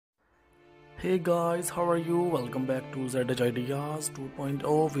Hey guys, how are you? Welcome back to ZH Ideas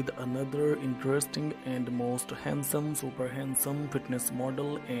 2.0 with another interesting and most handsome, super handsome fitness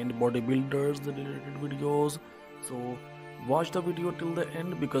model and bodybuilders related videos. So watch the video till the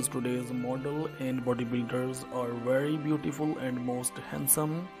end because today's model and bodybuilders are very beautiful and most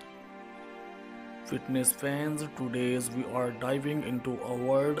handsome. Fitness fans, today we are diving into a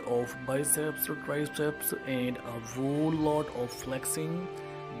world of biceps, triceps and a whole lot of flexing.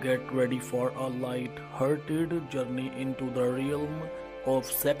 Get ready for a light-hearted journey into the realm of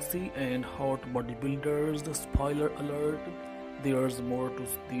sexy and hot bodybuilders. Spoiler alert, there's more to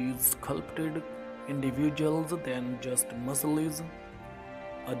these sculpted individuals than just muscles.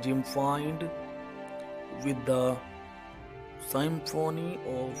 A gym find with the symphony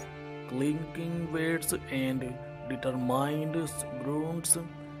of clinking weights and determined grunts.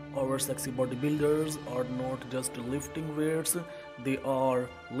 Our sexy bodybuilders are not just lifting weights, they are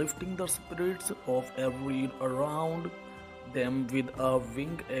lifting the spirits of every around them with a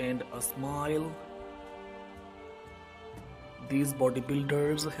wink and a smile. These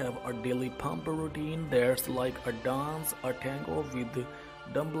bodybuilders have a daily pump routine that's like a dance, a tango with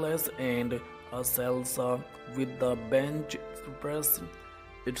dumbbells and a salsa with the bench press.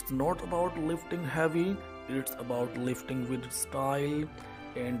 It's not about lifting heavy, it's about lifting with style.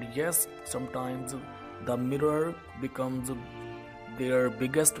 And yes, sometimes the mirror becomes their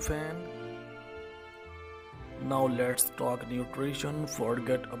biggest fan. Now let's talk nutrition.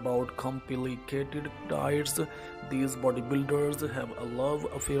 Forget about complicated diets. These bodybuilders have a love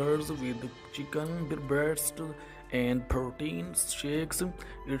affairs with chicken breast and protein shakes.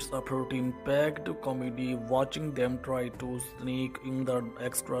 It's a protein-packed comedy watching them try to sneak in the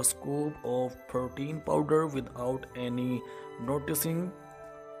extra scoop of protein powder without any noticing.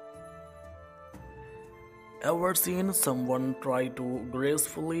 Ever seen someone try to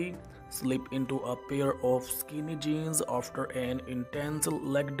gracefully slip into a pair of skinny jeans after an intense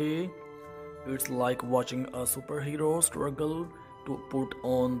leg day? It's like watching a superhero struggle to put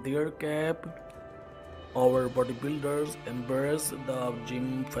on their cap. Our bodybuilders embrace the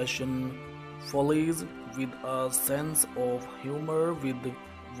gym fashion follies with a sense of humor with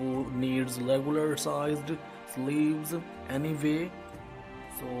who needs regular sized sleeves anyway.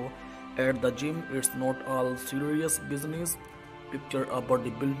 So at the gym, it's not all serious business. Picture a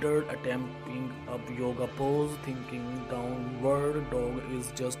bodybuilder attempting a yoga pose, thinking downward dog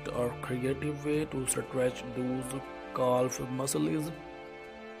is just a creative way to stretch those calf muscles.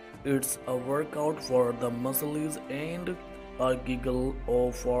 It's a workout for the muscles and a giggle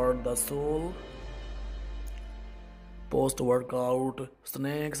for the soul. Post-workout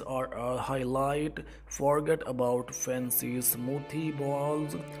snacks are a highlight. Forget about fancy smoothie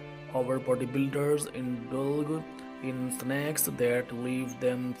balls. Our bodybuilders indulge in snacks that leave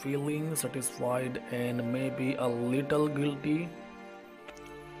them feeling satisfied and maybe a little guilty.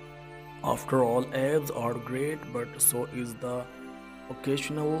 After all, abs are great, but so is the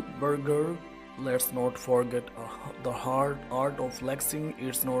occasional burger. Let's not forget the hard art of flexing.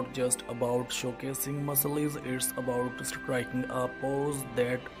 It's not just about showcasing muscles, it's about striking a pose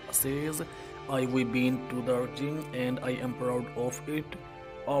that says, I've been to the gym and I am proud of it.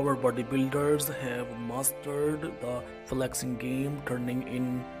 Our bodybuilders have mastered the flexing game, turning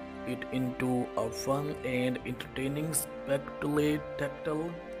it into a fun and entertaining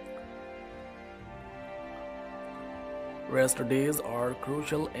spectacle. Rest days are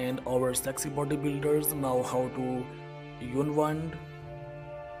crucial and our sexy bodybuilders know how to unwind.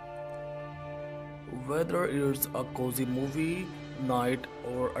 Whether it's a cozy movie night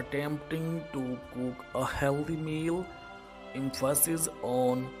or attempting to cook a healthy meal, emphasis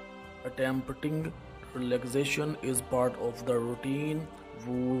on attempting relaxation is part of the routine.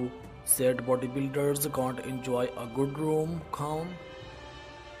 Who said bodybuilders can't enjoy a good rom-com?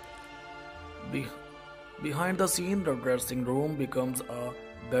 Behind the scene, the dressing room becomes a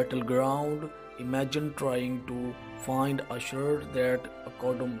battleground. Imagine trying to find a shirt that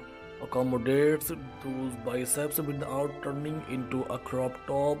accommodates those biceps without turning into a crop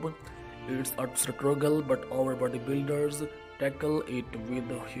top. It's a struggle, but our bodybuilders tackle it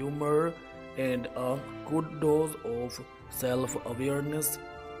with humor and a good dose of self-awareness.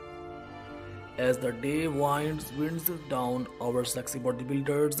 As the day winds down, our sexy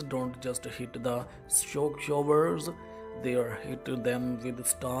bodybuilders don't just hit the shock showers, they are hit them with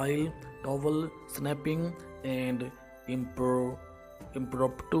style, towel snapping, and impromptu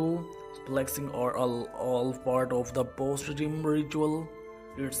flexing are all part of the post-gym ritual.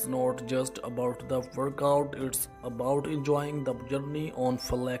 It's not just about the workout, it's about enjoying the journey on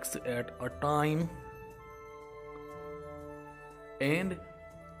flex at a time. And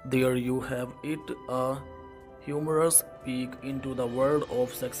There you have it, a humorous peek into the world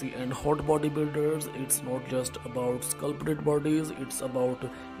of sexy and hot bodybuilders. It's not just about sculpted bodies, it's about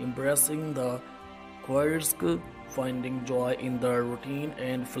embracing the quirks, finding joy in the routine,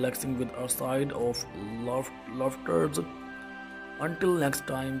 and flexing with a side of laughter. Until next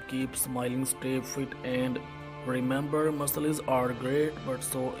time, keep smiling, stay fit, and remember muscles are great, but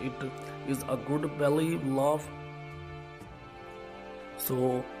so it is a good belly laugh.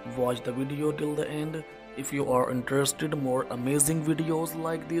 So watch the video till the end. If you are interested more amazing videos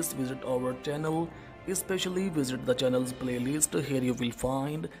like this, visit our channel. Especially visit the channel's playlist. Here you will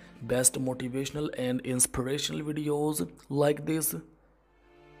find best motivational and inspirational videos like this.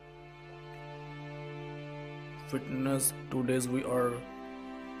 Fitness today's we are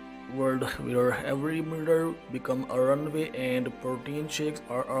world where every mirror become a runway and protein shakes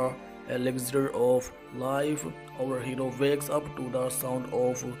are a elixir of life. Our hero wakes up to the sound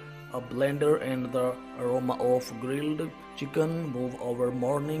of a blender and the aroma of grilled chicken. Move our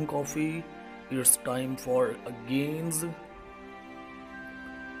morning coffee. It's time for gains.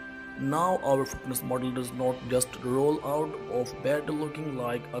 Now our fitness model does not just roll out of bed looking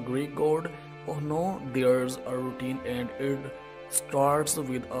like a Greek god. Oh no, there's a routine and it starts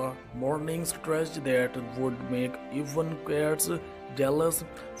with a morning stretch that would make even cats jealous.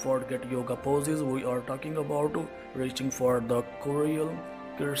 Forget yoga poses, we are talking about reaching for the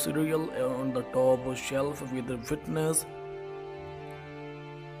cereal on the top shelf with fitness.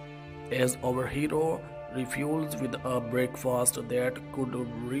 As our hero refuels with a breakfast that could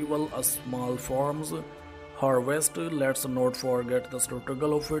rival a small farm's harvest, let's not forget the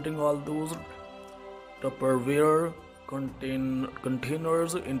struggle of fitting all those Tupperware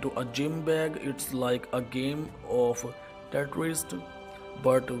containers into a gym bag. It's like a game of Tetris,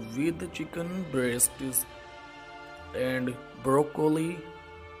 but with chicken breasts and broccoli.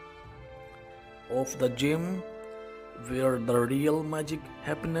 Of the gym where the real magic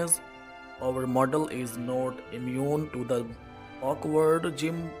happiness. Our model is not immune to the awkward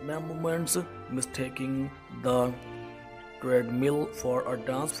gym moments, mistaking the treadmill for a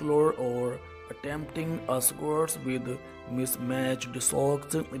dance floor or attempting a squats with mismatched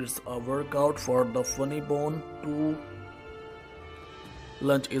socks. It's a workout for the funny bone too.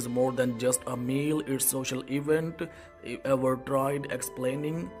 Lunch is more than just a meal, it's a social event. Ever tried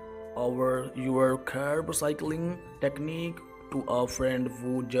explaining your carb cycling technique to a friend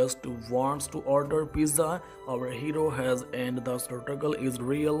who just wants to order pizza? Our hero has, and the struggle is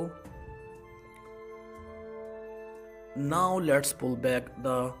real. Now let's pull back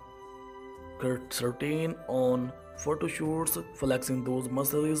the curtain on photo shoots. Flexing those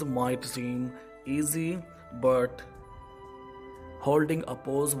muscles might seem easy, but holding a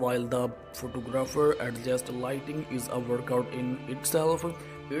pose while the photographer adjusts lighting is a workout in itself.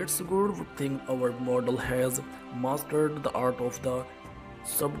 It's a good thing our model has mastered the art of the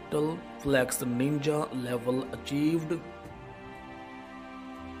subtle flex ninja level achieved.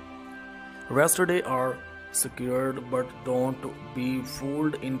 Rest day are secured, but don't be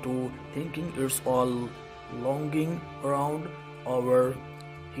fooled into thinking it's all longing around. Our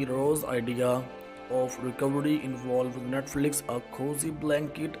hero's idea of recovery involves Netflix, a cozy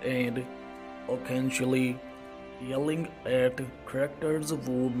blanket, and occasionally yelling at characters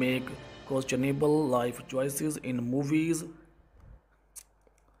who make questionable life choices in movies.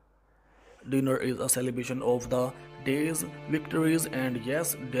 Dinner is a celebration of the day's victories, and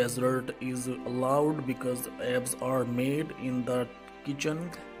yes, dessert is allowed because abs are made in the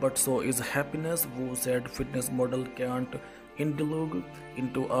kitchen, but so is happiness. Who said fitness model can't indulge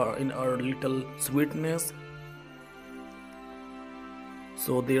in our little sweetness?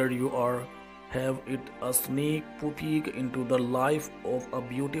 So there you are, have it, a sneak peek into the life of a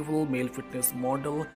beautiful male fitness model.